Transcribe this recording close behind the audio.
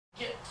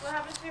What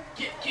happened to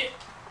your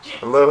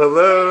Hello,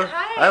 hello.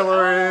 Hi.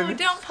 Lauren. Oh,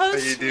 don't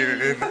post How you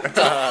doing?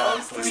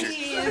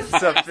 please.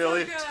 What's up,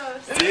 Philly? Dude,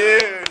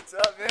 what's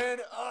up, man?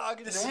 Oh,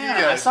 good to see you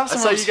guys. I saw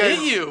someone you guys.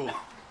 hit you.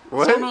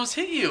 What? Someone almost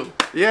hit you.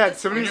 Yeah,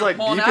 somebody was You're like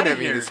pulling beeping out at of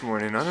me here. this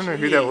morning. I don't know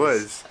who that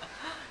was.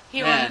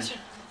 He Man. wanted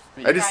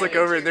to. I just look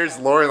over and there's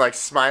Lauren like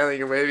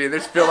smiling and waving, and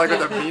there's Phil like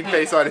with a mean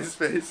face on his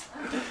face.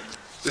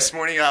 This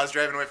morning I was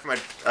driving away from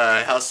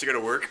my house to go to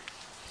work,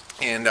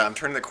 and I'm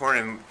turning the corner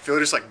and Phil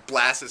just like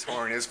blasts his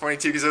horn. It was funny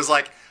too because it was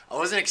like I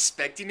wasn't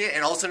expecting it,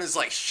 and all of a sudden it's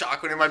like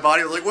shock went in my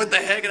body. I was like, what the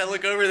heck? And I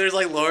look over, there's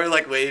like Lauren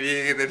like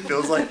waving, and then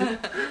Phil's like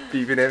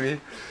beeping at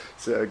me.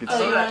 So good to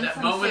see you.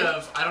 That moment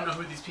of I don't know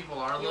who these people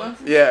are. Look.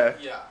 Yeah.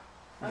 Yeah.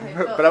 Okay,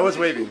 But I was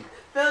waving.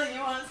 Phil, you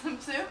want some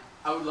soup?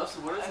 I would love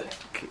some. What is it?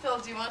 Phil,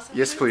 do you want some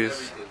Yes, soup? please.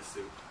 Everything's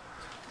soup.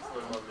 It's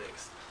one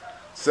mix.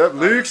 What's up,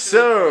 Luke?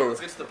 So, Let's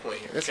get to the point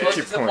here. let's Well, get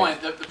this is your the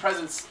point. point. The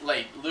present's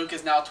late. Luke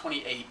is now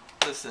 28.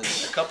 Listen,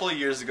 a couple of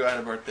years ago I had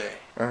a birthday,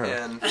 Uh-huh.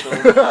 and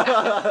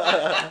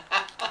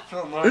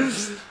Phil and Lauren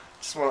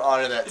just want to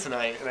honor that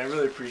tonight, and I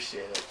really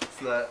appreciate it.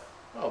 It's not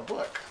a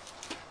book.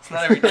 It's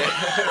not every day.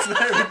 It's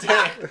not every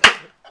day.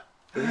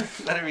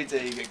 It's not every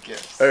day you get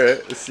gifts. All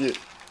right, let's see it.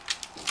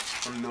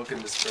 I'm milking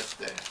this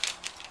birthday.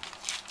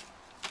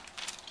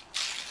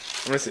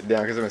 I'm gonna sit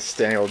down because I'm gonna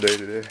stand all day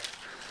today.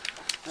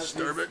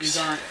 Starbucks. These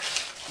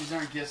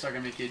aren't gifts that are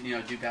gonna make you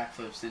do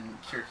backflips and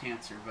cure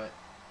cancer, but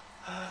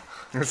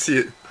Let's see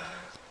it.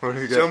 What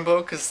do we got?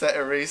 Jumbo cassette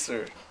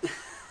eraser.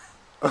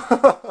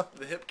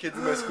 The hip kids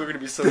in my school are gonna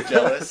be so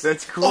jealous.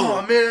 That's cool.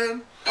 Oh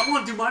man! I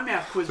want to do my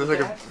math quiz Sounds with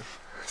like that.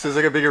 Sounds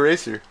like a big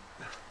eraser.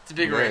 It's a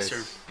big eraser.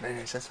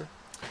 99 cents store?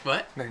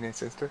 What? 99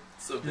 cents store?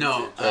 So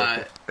No,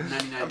 vintage.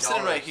 $99. I'm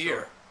sitting right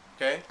here.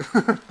 Okay.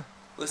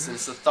 Listen,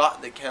 it's the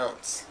thought that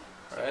counts.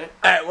 Alright?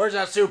 Hey, where's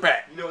that soup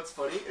at? You know what's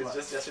funny? It's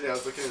just yesterday I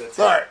was looking at a tape.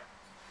 Sorry.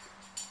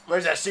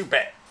 Where's that soup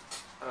at?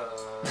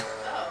 Oh,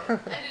 I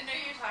didn't know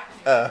you were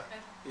talking to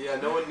me. Yeah,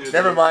 no one knew.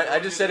 Never that. mind. No I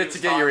one just knew said that it he to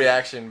was get your talking.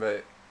 reaction,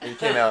 but it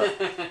came out.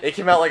 It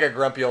came out like a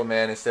grumpy old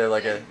man instead of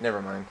like a.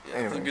 Never mind. Yeah,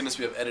 Anyway. thank goodness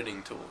we have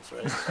editing tools,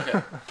 right? Okay.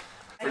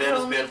 I could Fernando's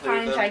only band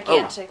find flavor.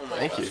 gigantic Oh, bowls.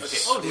 Thank you. Okay.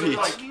 Oh, these are Sweet.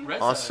 like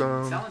red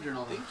Awesome. Salad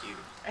journal. Thank you.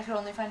 I could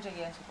only find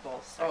gigantic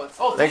bowls. Oh, it's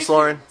Oh, Thanks, thank you.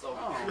 Lauren. Oh,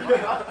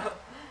 wow.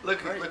 look,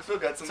 Phil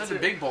got some. Such a too.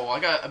 big bowl. I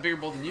got a bigger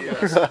bowl than you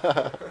guys.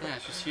 Yeah,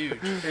 it's just huge.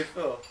 Hey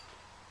Phil.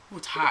 Ooh,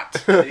 it's hot.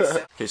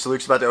 Okay, so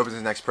Luke's about to open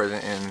his next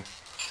present, and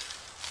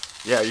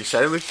yeah, are you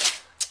excited, Luke?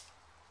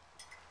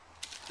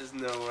 There's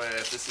no way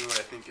if this is what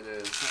I think it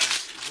is.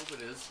 I hope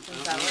it is.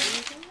 Is that what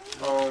you think?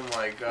 Oh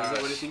my Is that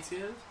what he gosh. thinks he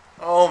is?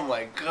 Oh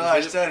my gosh,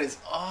 Is it- that is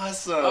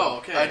awesome. Oh,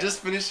 okay. I'm just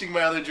finishing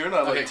my other journal. I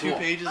have Okay, like 2 cool.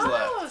 pages left.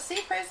 Oh, see,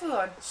 praise the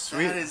Lord.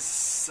 Sweet. That is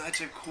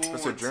such a cool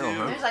What's a one journal, too.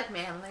 huh? There's like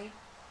manly.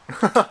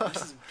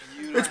 This is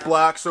beautiful. It's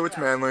black, so it's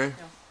manly.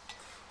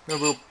 No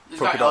little It's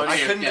polka got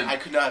dots. LED. I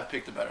could not have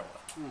picked a better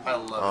one. I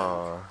love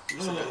Aw. it.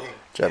 Good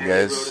job, And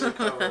guys. I wrote a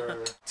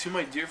cover. To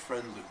my dear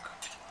friend Luke,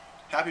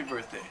 happy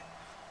birthday.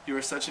 You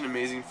are such an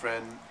amazing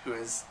friend who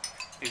has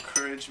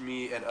encouraged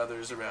me and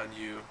others around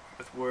you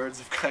with words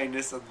of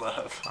kindness and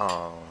love.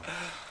 Aw.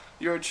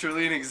 You are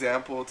truly an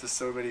example to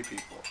so many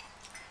people.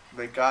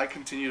 May God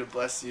continue to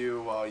bless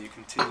you while you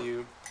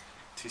continue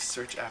to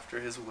search after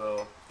His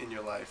will in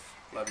your life.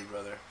 Love you,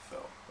 brother, Phil.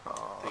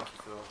 Thank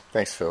you, Phil.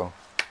 Thanks, Phil.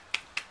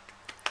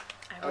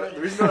 The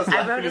reason I was I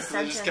laughing wrote a is 'cause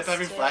I just kept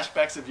having sentence,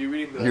 flashbacks of you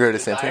reading the You wrote a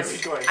the diary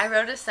sentence? going, I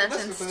wrote a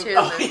sentence too.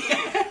 Oh, Luke.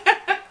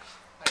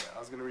 I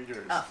was going to read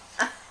yours. Oh.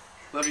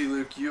 Love you,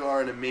 Luke. You are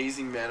an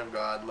amazing man of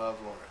God. Love,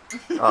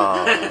 Lauren.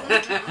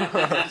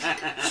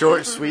 Aw.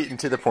 Short, sweet, and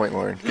to the point,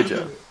 Lauren. Good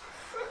job.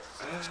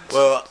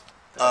 Well,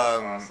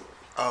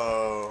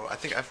 oh, I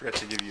think I forgot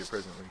to give you a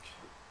present, Luke.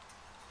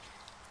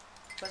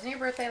 Wasn't your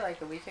birthday like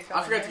a week ago?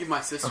 I forgot to give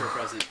my sister a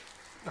present.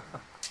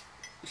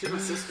 She's my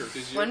sister.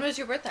 When was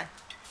your birthday?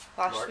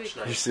 Last March week.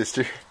 9th. Your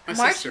sister. My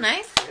March sister.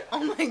 9th?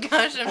 Oh my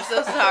gosh, I'm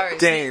so sorry.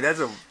 Dang, that's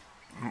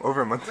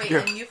over a month Wait, ago.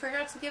 and you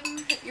forgot to give him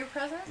your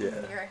present? Yeah.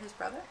 You're his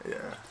brother? Yeah.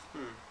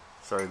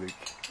 Sorry, Luke.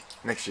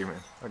 Next year, man.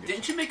 I'll get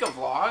Didn't you make a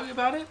vlog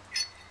about it?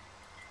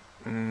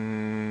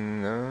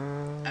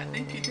 No. I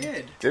think you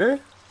did. Did I?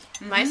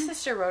 My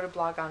sister wrote a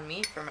blog on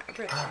me for my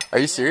birthday. Are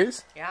you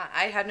serious? Yeah,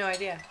 I had no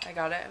idea. I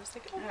got it. I was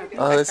like, oh, maybe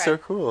Oh, I that's so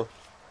cried. cool.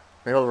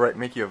 Maybe I'll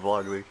make you a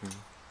vlog, Luke, and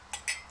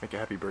make a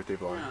happy birthday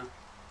vlog. Yeah.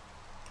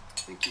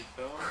 Thank you,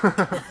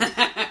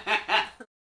 Phil.